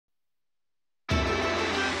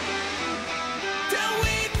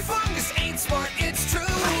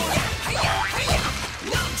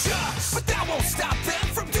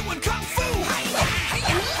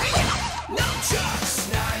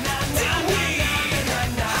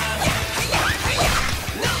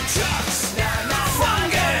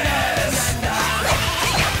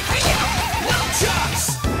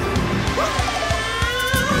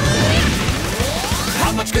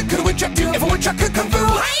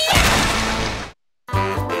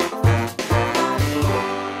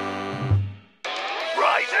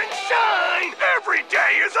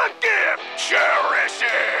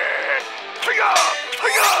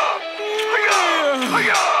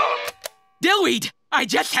Dillweed, I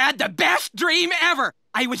just had the best dream ever.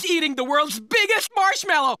 I was eating the world's biggest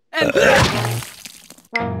marshmallow, and...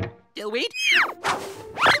 Dillweed?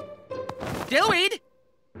 Dillweed?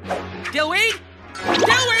 Dillweed?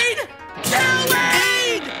 Dillweed!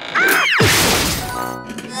 Dillweed!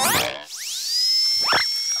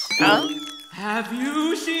 Huh? Have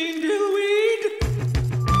you seen Dillweed?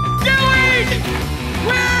 Dillweed!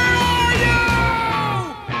 Where are you?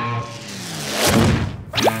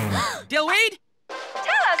 Dillweed?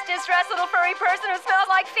 Tell us, distressed little furry person who smells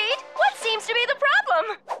like feet, what seems to be the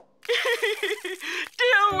problem?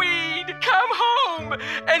 Dillweed, come home!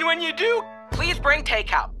 And when you do, please bring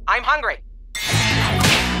takeout. I'm hungry.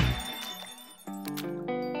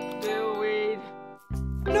 Dillweed.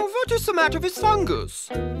 Now, what is the matter with Fungus?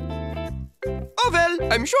 Oh, well,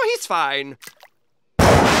 I'm sure he's fine.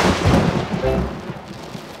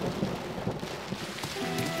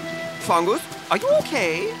 Fungus, are you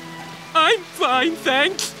okay? I'm fine,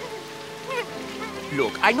 thanks.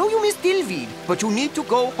 Look, I know you miss Dillweed, but you need to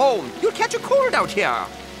go home. You'll catch a cold out here.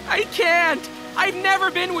 I can't. I've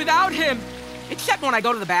never been without him. Except when I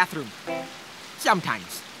go to the bathroom.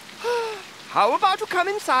 Sometimes. How about you come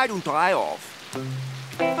inside and dry off?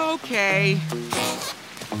 Okay.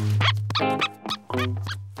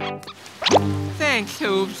 Thanks,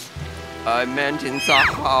 Hooves. I meant in the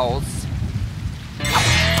house.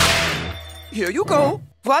 Here you go.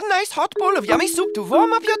 One nice hot bowl of yummy soup to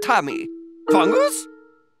warm up your tummy. Fungus?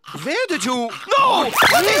 Where did you... No!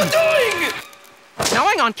 What are you doing?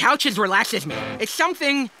 Gnawing on couches relaxes me. It's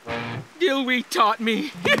something Dillweed taught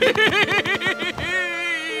me.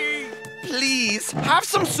 Please, have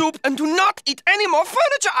some soup and do not eat any more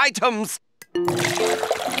furniture items.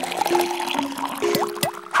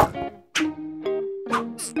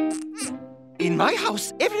 In my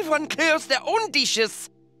house, everyone clears their own dishes.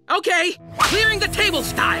 Okay, clearing the table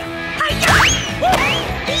style.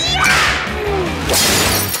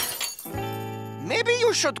 Maybe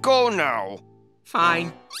you should go now.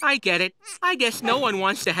 Fine, I get it. I guess no one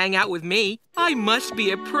wants to hang out with me. I must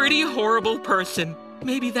be a pretty horrible person.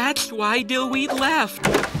 Maybe that's why Dillweed left.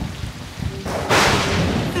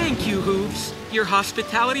 Thank you, Hooves. Your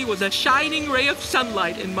hospitality was a shining ray of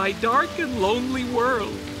sunlight in my dark and lonely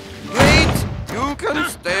world. Wait, you can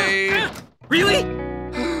stay. Really?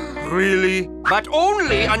 Really? But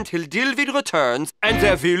only until Dillweed returns, and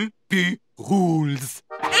there will be rules.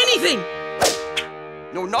 Anything!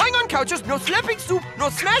 No gnawing on couches, no slapping soup, no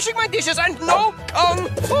smashing my dishes, and no kung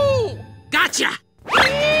fu! Gotcha!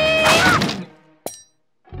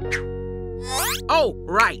 Oh,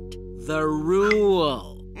 right. The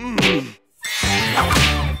rule.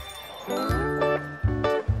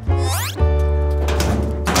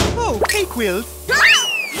 Oh, hey, Quill.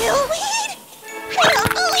 Dillweed? I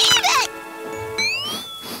don't believe it!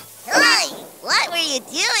 Hi, what were you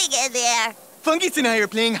doing in there? Fungus and I are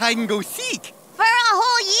playing hide-and-go-seek. For a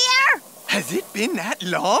whole year? Has it been that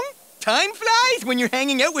long? Time flies when you're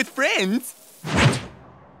hanging out with friends.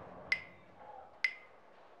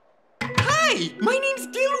 Hi, my name's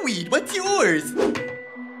Dillweed. What's yours?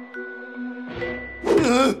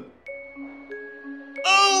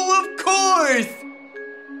 Oh, of course!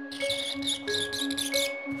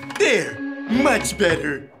 There, much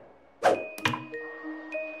better.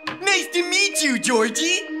 Nice to meet you,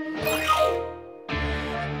 Georgie.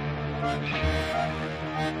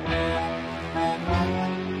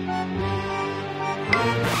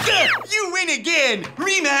 You win again!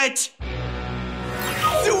 Rematch!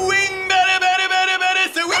 Swing, bada, bada, bada, bada,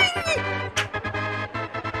 swing!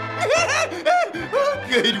 Oh,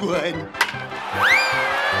 good one.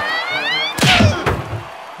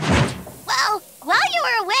 Well, while you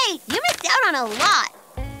were away, you missed out on a lot.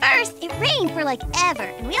 First, it rained for like ever,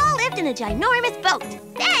 and we all lived in a ginormous boat.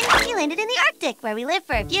 Then, we landed in the Arctic, where we lived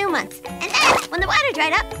for a few months. And then, when the water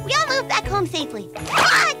dried up, we all moved back home safely.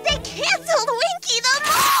 But they canceled Winky the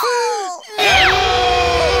Mole!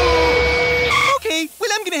 Okay,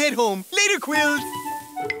 well, I'm gonna head home. Later, Quills.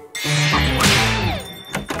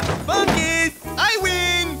 Fungus, I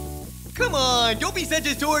win! Come on, don't be such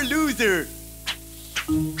a sore loser.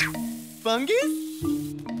 Fungus?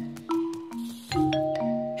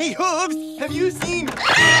 Hey, Hooves, have you seen...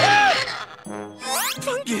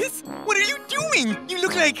 Fungus, what are you doing? You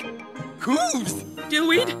look like... Hooves.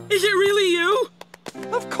 Dillweed, is it really you?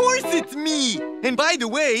 Of course it's me. And by the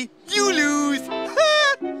way, you lose.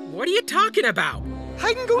 What are you talking about?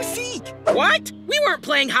 Hide and go seek. What? We weren't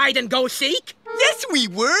playing hide and go seek. Yes, we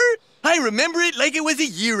were. I remember it like it was a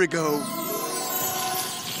year ago.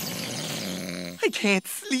 I can't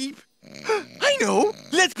sleep. I know.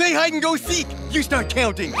 Let's play hide and go seek. You start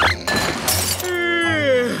counting.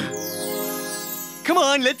 Come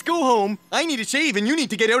on, let's go home. I need a shave and you need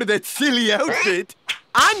to get out of that silly outfit.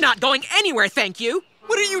 I'm not going anywhere, thank you.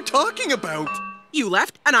 What are you talking about? You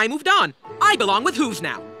left and I moved on. I belong with Who's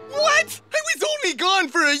now. What? I was only gone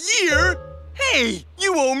for a year. Hey,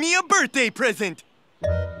 you owe me a birthday present. Who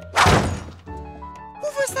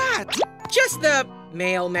was that? Just the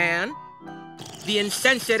mailman. The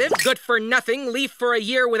insensitive, good-for-nothing, leave for a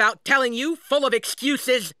year without telling you, full of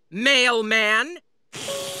excuses, mailman.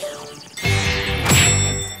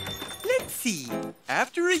 Let's see.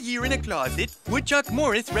 After a year in a closet, Woodchuck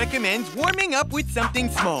Morris recommends warming up with something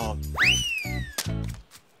small.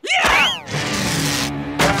 Yeah!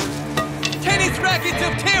 Tennis rackets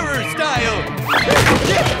of terror style!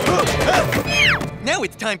 Now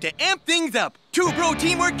it's time to amp things up. Two-bro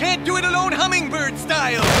teamwork can't do it alone hummingbird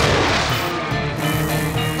style!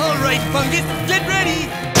 All right, Fungus, get ready!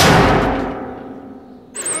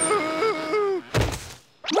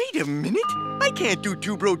 Wait a minute. I can't do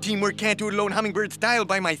two-bro teamwork can't do it alone hummingbird style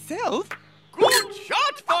by myself. Good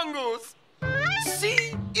shot, Fungus!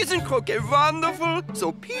 See? Isn't croquet wonderful?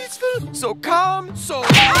 So peaceful, so calm, so...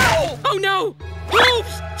 Ow! Oh no!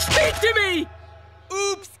 Oops! Speak to me!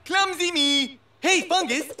 Oops, clumsy me. Hey,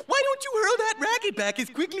 Fungus, why don't you hurl that racket back as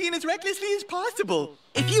quickly and as recklessly as possible?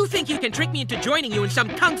 If you think you can trick me into joining you in some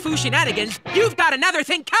kung fu shenanigans, you've got another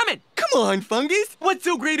thing coming! Come on, Fungus. What's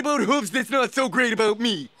so great about Hooves that's not so great about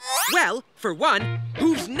me? Well, for one,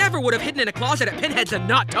 Hooves never would have hidden in a closet at Pinhead's and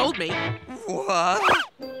not told me. What?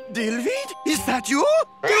 Dilweed? Is that you?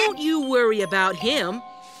 Don't you worry about him.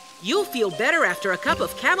 You'll feel better after a cup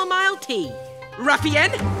of chamomile tea.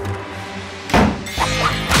 Ruffian!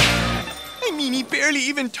 I mean, he barely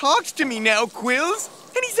even talks to me now, Quills.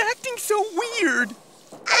 And he's acting so weird.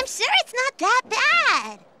 I'm sure it's not that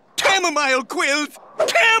bad. Chamomile, Quills!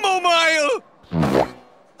 Chamomile!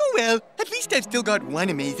 Oh well, at least I've still got one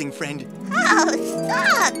amazing friend. Oh,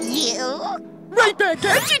 stop, you. Right back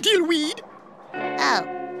at you, Dillweed! Oh,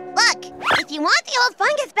 look, if you want the old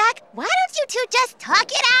Fungus back, why don't you two just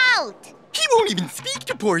talk it out? He won't even speak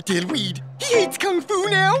to poor Dillweed. He hates Kung Fu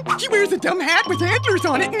now. He wears a dumb hat with antlers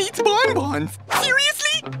on it and eats bonbons.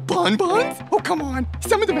 Seriously? Bonbons? Oh, come on.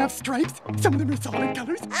 Some of them have stripes. Some of them are solid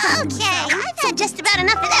colors. Okay, I've had just about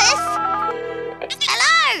enough of this.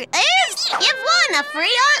 Hello, Oops. You've won a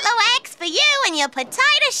free Artlo X for you and your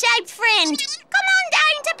potato-shaped friend. Come on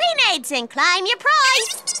down to Pinhead's and claim your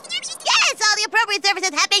prize. Yes, all the appropriate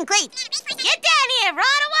services have been cleaned. Get down here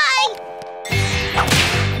right away.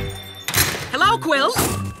 Hello, Quills.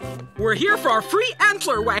 We're here for our free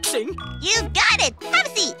antler waxing. You've got it. Have a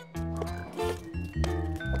seat.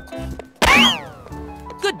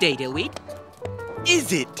 Good day, Dillweed.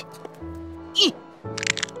 Is it?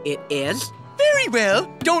 It is. Very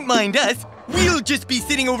well. Don't mind us. We'll just be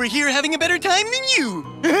sitting over here having a better time than you.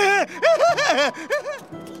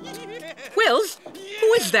 Quills,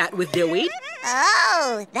 who is that with Dillweed?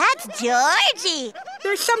 Oh, that's Georgie.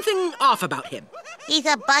 There's something off about him. He's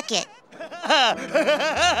a bucket.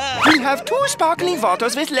 We'll have 2 sparkling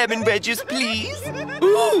waters with lemon wedges, please.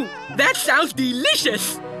 Ooh, that sounds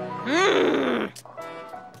delicious.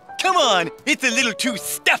 Come on, it's a little too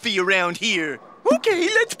stuffy around here. Okay,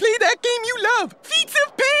 let's play that game you love. Feats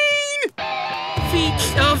of Pain!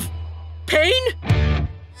 Feats of pain?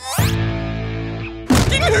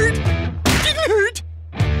 Didn't hurt! Didn't hurt!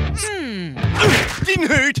 Didn't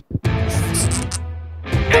hurt!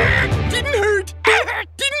 Didn't hurt!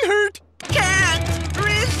 Didn't hurt! Can't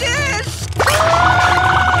resist!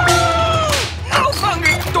 No,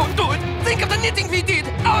 Fungus! Don't do it! Think of the knitting we did!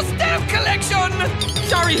 Our stamp collection!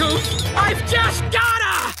 Sorry, Hooves. I've just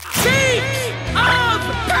gotta! Feats of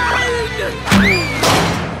pain!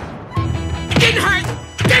 Didn't hurt!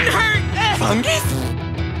 Didn't hurt! Fungus?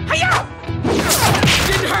 Hiya!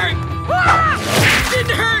 Didn't hurt!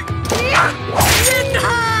 Didn't hurt! Didn't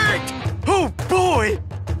hurt! Oh, boy!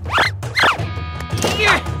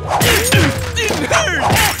 Didn't hurt!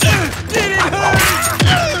 Didn't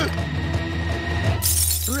hurt!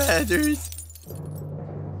 Brothers.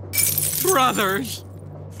 Brothers,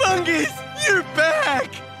 Fungus, you're back!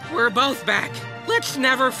 we're both back. Let's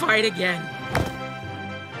never fight again.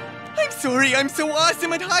 I'm sorry I'm so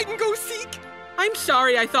awesome at hide-and-go-seek. I'm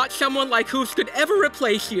sorry I thought someone like Hooves could ever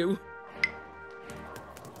replace you.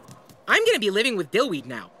 I'm gonna be living with Dillweed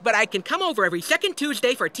now, but I can come over every second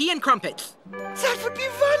Tuesday for tea and crumpets. That would be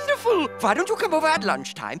wonderful! Why don't you come over at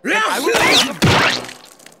lunchtime? And I will...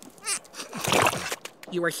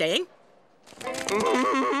 You were saying?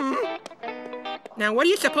 Now, what do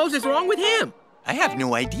you suppose is wrong with him? I have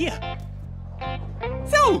no idea.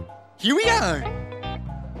 So, here we are.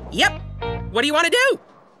 Yep. What do you want to do?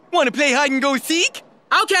 Want to play hide-and-go-seek?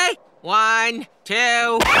 Okay. 1,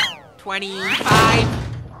 2,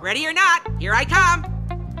 25. Ready or not, here I come.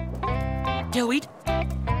 Dillweed?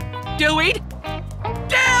 Dillweed?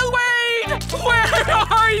 Dillweed! Where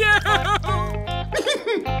are you?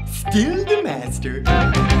 Still the master.